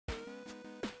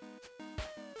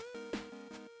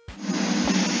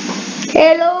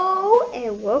Hello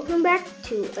and welcome back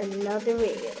to another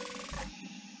video.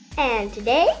 And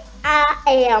today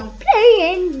I am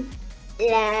playing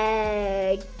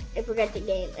I forgot the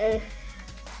game.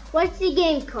 What's the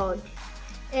game called?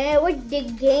 What's the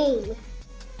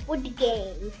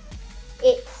game?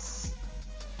 It's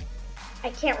I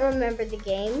can't remember the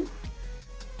game.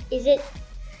 Is it?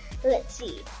 Let's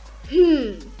see.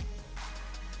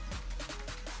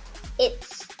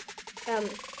 It's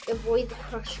avoid the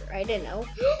crusher. I don't know.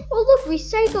 Oh look,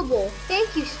 recyclable.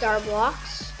 Thank you,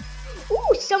 Starblocks.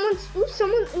 Ooh,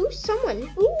 someone.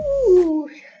 Ooh,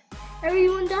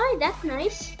 everyone died. That's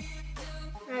nice.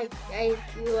 I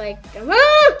feel like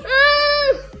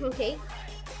okay.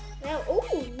 Now,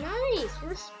 oh, nice.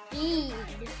 We're speed.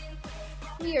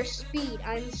 We are speed.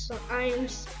 I'm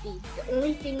speed. The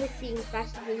only thing with being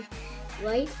faster than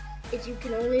light is you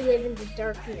can only live in the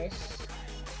darkness.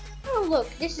 Oh look,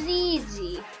 this is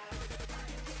easy.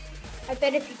 I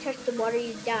bet if you touch the water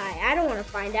you die. I don't want to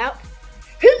find out.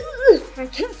 I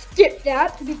can skip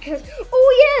that because,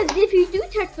 oh yes, if you do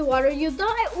touch the water you'll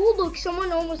die. Oh look,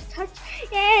 someone almost touched,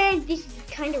 and this is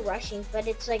kind of rushing, but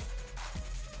it's like,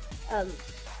 oh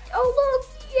look,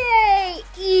 yay,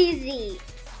 easy.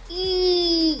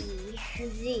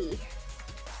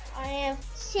 I have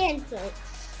 10 points.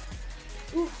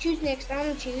 Ooh, choose next. I'm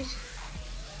gonna choose.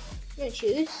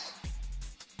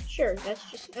 Sure, that's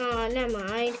just, never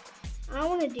mind. I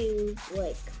want to do,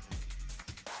 like,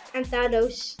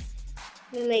 Anthados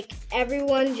and make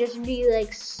everyone just be,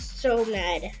 like, so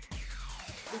mad.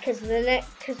 Because the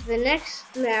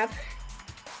next map is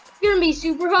going to be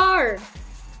super hard.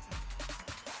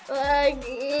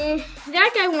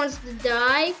 That guy wants to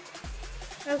die.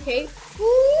 Okay.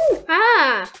 Ooh,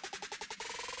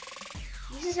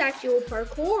 this is actual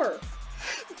parkour.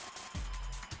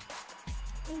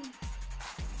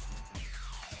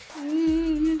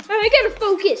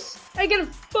 I gotta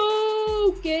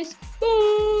focus.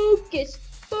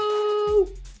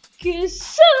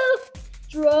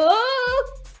 Draw.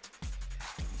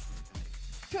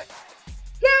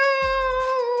 No.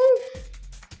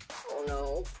 Oh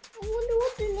no. I wonder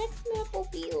what the next map will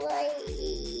be like.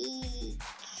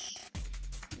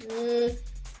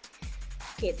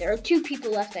 Okay, there are 2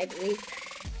 people left, I believe.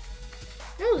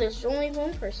 No, there's only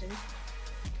 1 person.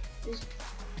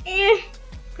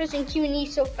 Pressing Q and E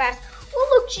so fast. Oh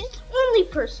look, she's the only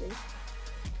person.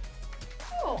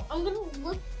 Oh, I'm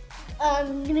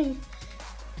gonna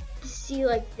see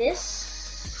like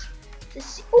this. To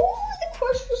see. Oh, the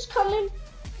crusher's coming.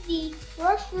 The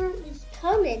crusher is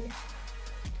coming.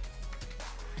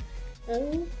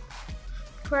 Oh,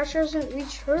 crusher hasn't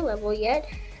reached her level yet.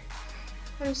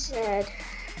 I'm sad.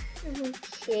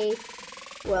 Okay,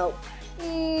 well.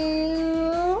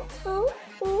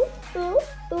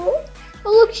 Oh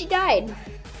look, she died.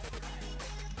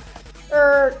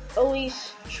 Or at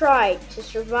least tried to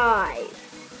survive.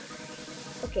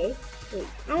 Okay, wait,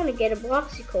 I want to get a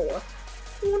Bloxy-Cola. I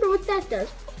wonder what that does.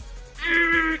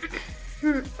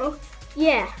 Oh,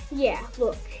 yeah,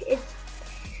 look. It's...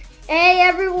 Hey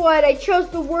everyone, I chose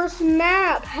the worst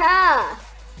map, ha!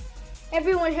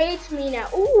 Everyone hates me now.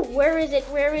 Ooh, where is it?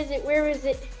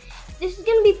 This is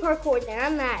gonna be parkour then,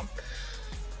 I'm mad.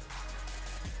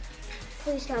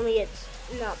 Please tell me it's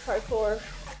not parkour.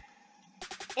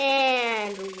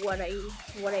 And what I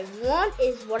want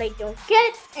is what I don't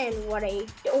get, and what I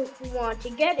don't want to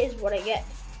get is what I get.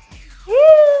 I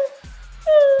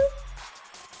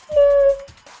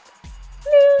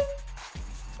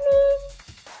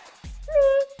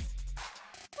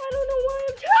don't know why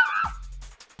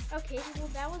I'm okay, well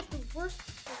that was the worst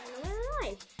thing in my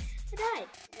life. I died,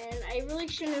 and I really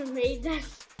shouldn't have made that.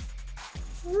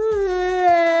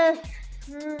 Well,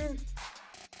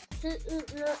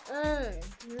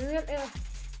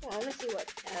 I want to see what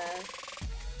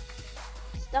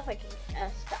stuff I can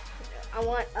stuff. I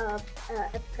want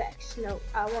effects. No,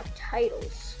 I want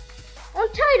titles.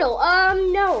 Title.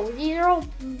 No, these are all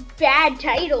bad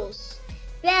titles.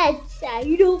 Bad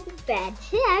title.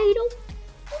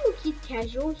 Oh, look, he's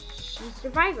casual. She's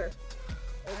survivor.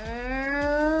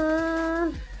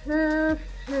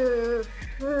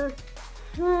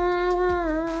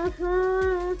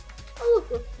 Oh look,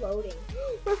 we're floating.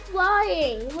 We're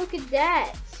flying. Look at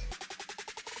that.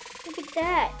 Look at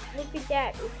that.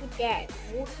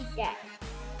 It's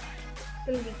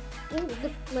gonna be. Oh,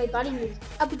 look, my body moves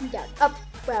up and down, up,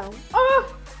 down.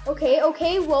 Oh,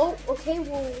 okay. Well,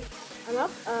 I'm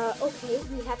up. Okay,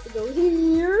 we have to go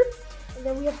here, and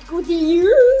then we have to go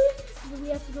there, and then we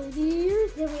have to go there,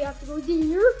 then we have to go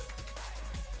there,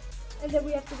 and then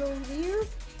we have to go there,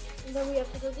 and then we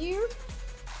have to go there,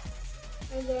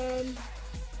 and then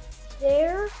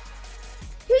there,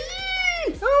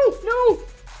 Oh no!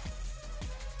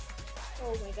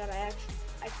 Oh my god, I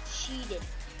cheated.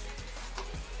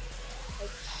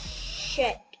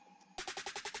 Shit.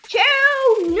 Two!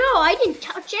 No, I didn't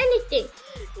touch anything.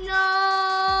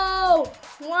 No!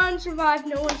 One survived,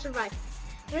 no one survived.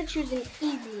 I'm gonna choose an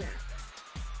easy map.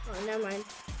 Oh, never mind.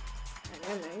 Oh,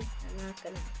 never mind. I'm not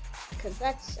gonna, because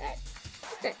that's sad.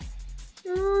 Okay.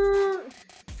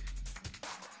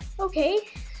 Okay.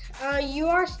 You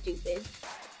are stupid.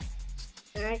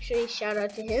 Actually, shout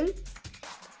out to him.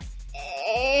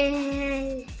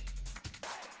 And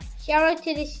shout out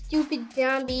to this stupid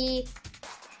zombie.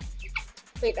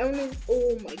 Wait, oh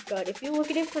my god, if you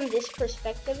look at it from this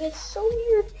perspective, it's so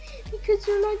weird because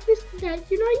you're not used to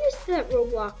that. You're not used to that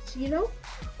Roblox, you know?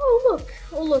 Oh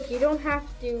look, you don't have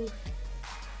to,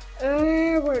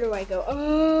 where do I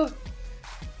go?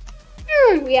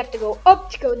 We have to go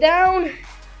up to go down.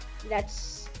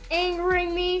 That's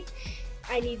angering me.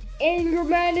 I need anger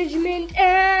management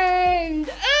and,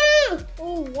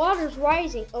 oh, water's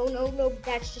rising. Oh no,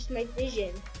 that's just my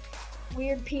vision.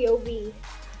 Weird POV.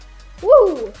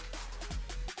 Woo!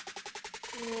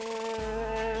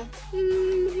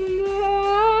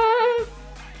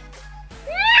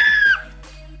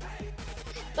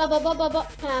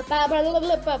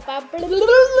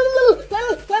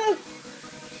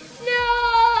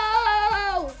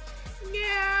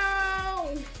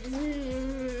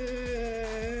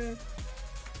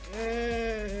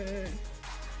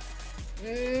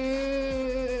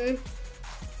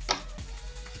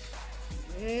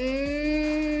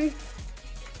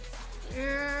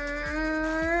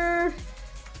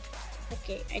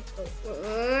 Okay, I go.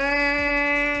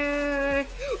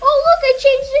 Oh look, I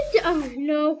changed it. Oh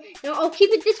no, I'll keep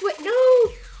it this way. No,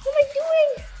 what am I doing?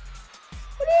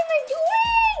 What am I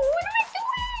doing?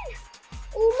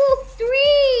 Oh look,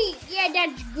 3. Yeah,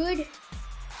 that's good.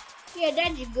 Yeah,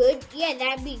 that'd be good.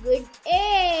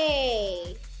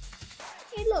 Hey,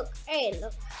 look.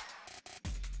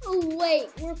 Oh wait,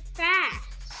 we're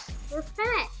fast. We're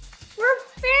Fanic.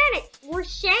 We're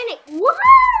Shanic.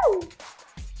 Woohoo!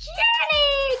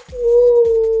 Shanic!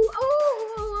 Ooh! Oh,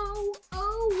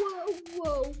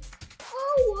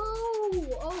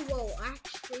 whoa.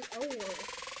 Actually,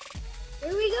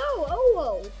 Here we go.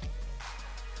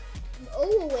 I'm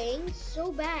oh-woing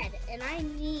so bad, and I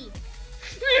need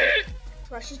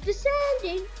Crusher's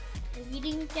descending. And we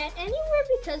didn't get anywhere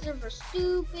because of her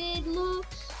stupid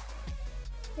looks.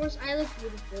 Of course, I look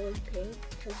beautiful in pink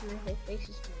because my whole face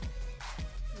is pink.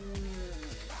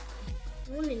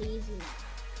 I want an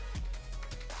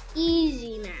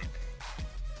easy map.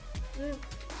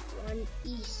 One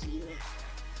easy map.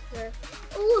 There.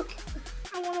 Oh look,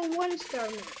 I want a 1-star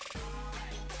map.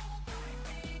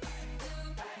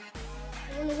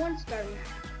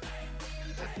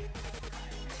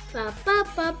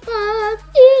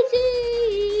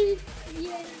 Easy.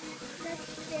 Yeah,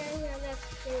 that's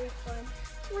very fun.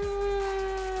 Oh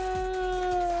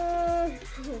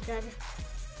god.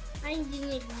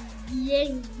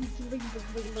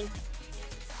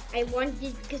 I want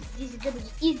this because this is gonna be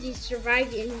easy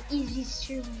surviving. Easy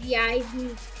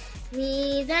surviving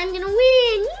means I'm gonna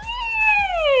win.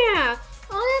 Yeah!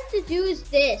 All I have to do is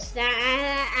this.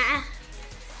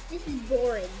 This is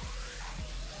boring.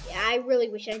 Yeah, I really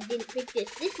wish I didn't pick this.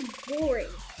 This is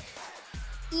boring.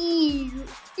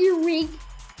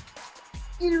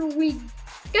 Earwig.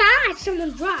 Ah,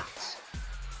 someone dropped.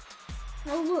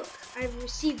 Oh look, I've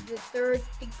received the 3rd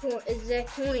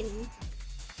coin.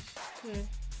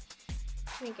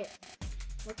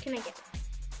 What can I get?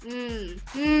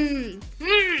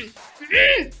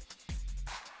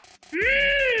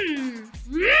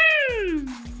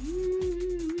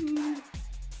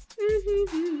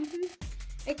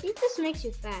 I think this makes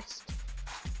you fast.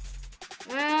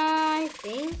 I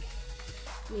think.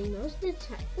 Most of the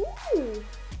time. Ooh!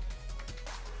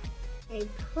 I'm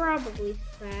probably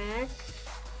fast.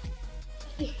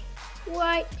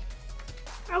 What?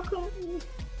 How come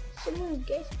someone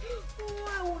guess? Oh,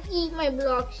 I will eat my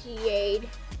Bloxiade.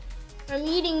 I'm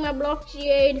eating my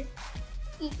Bloxiade.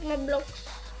 Eat my blocks.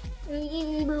 I'm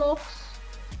eating blocks.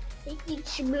 I eat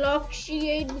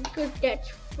Bloxiade because that's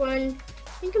fun. I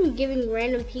think I'm giving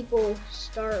random people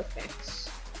star effects.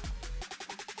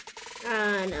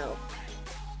 No.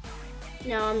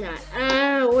 No, I'm not.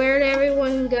 Where'd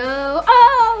everyone go?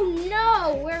 Oh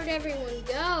no! Where'd everyone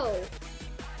go?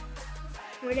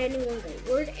 Where'd anyone go?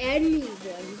 Where'd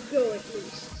anyone go at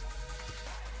least?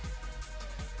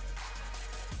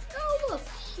 Oh look,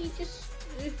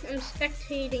 I'm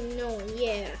spectating no one,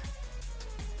 yeah.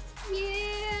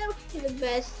 Yeah, the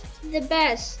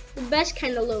best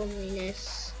kind of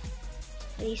loneliness.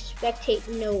 When you spectate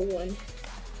no one.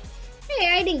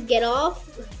 Hey, I didn't get off.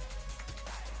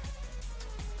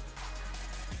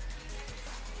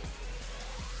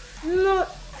 No,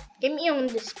 get me on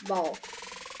this ball.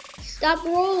 Stop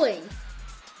rolling.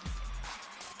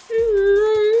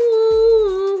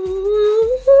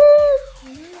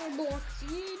 Roblox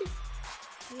kid.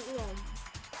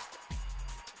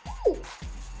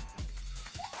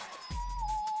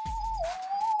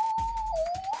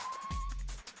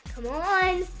 Come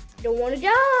on, don't want to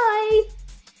die.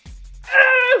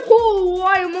 Oh,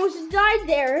 I almost died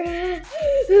there.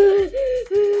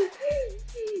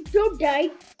 Don't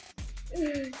die.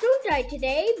 Don't die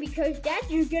today, because that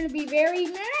you're gonna be very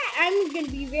mad. I'm gonna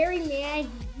be very mad.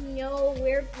 No,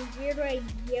 where do I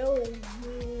go?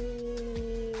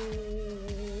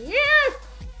 Yeah.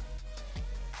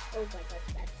 Oh my God,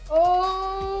 that's bad.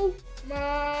 Oh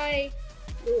my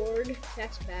Lord,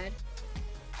 that's bad.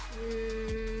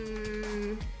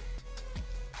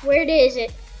 Where is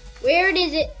it? Where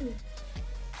is it?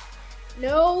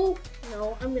 No,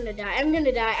 no, I'm gonna die. I'm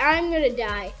gonna die. I'm gonna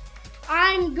die.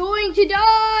 I'm going to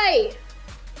die!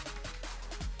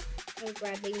 I'm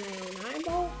grabbing my own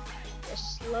eyeball,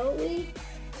 just slowly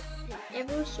and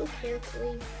ever so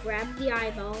carefully grab the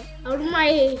eyeball out of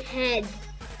my head.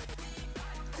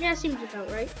 Yeah, seems about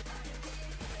right.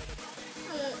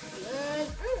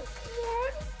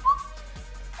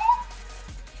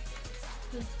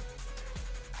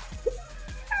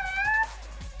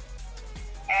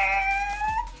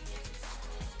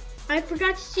 I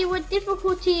forgot to see what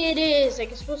difficulty it is. I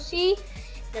guess we'll see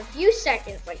in a few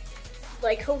seconds.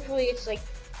 Like hopefully it's like,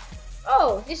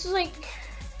 oh, this is like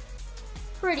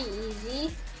pretty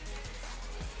easy.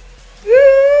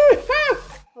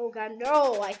 Oh God,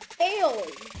 no! I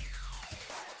failed.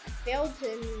 I failed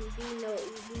to be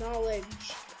no-legged.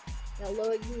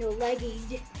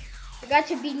 I got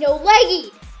to be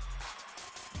no-legged.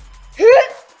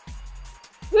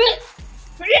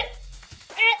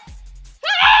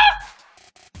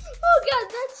 Oh God,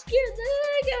 that scared the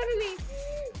heck out of me.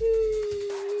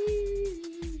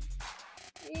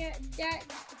 Yeah, that.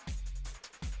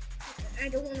 I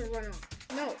don't want to run off.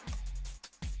 No.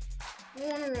 I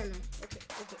don't want to run off. Okay.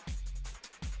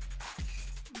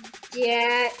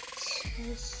 That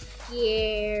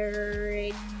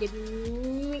scared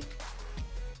me.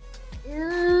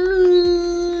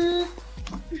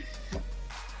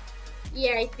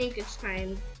 Yeah, I think it's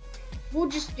time. We'll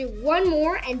just do one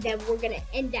more and then we're gonna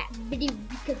end that video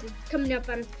because it's coming up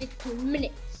on 15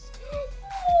 minutes.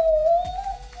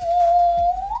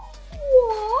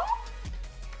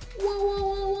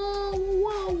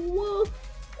 Whoa.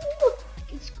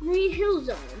 It's Green Hill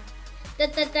Zone.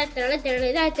 It's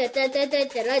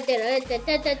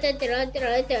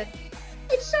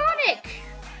Sonic!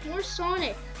 More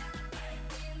Sonic.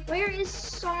 Where is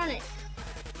Sonic?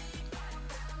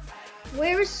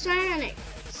 Where is Sonic?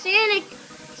 Sonic,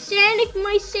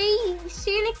 my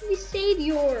Sonic the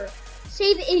savior.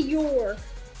 Savior.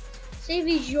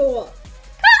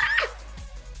 Ah!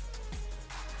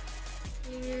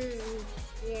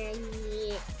 Yeah.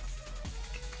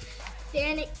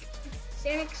 Sonic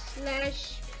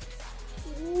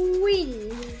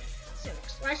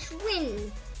slash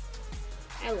win.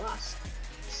 I lost.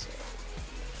 So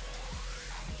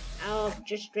I'll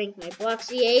just drink my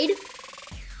Bloxyade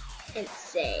and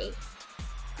say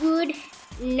good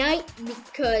night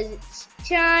because it's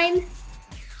time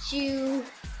to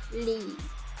leave.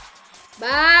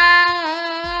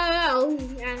 Bye. Oh,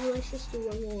 yeah, let's just do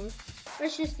one more.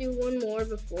 Let's just do one more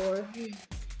before.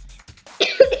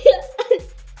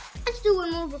 Let's do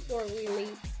one more before we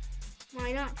leave.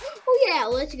 Why not? Oh yeah,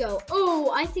 let's go. Oh,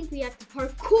 I think we have to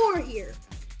parkour here.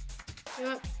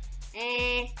 Yep.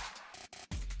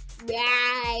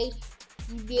 Bye.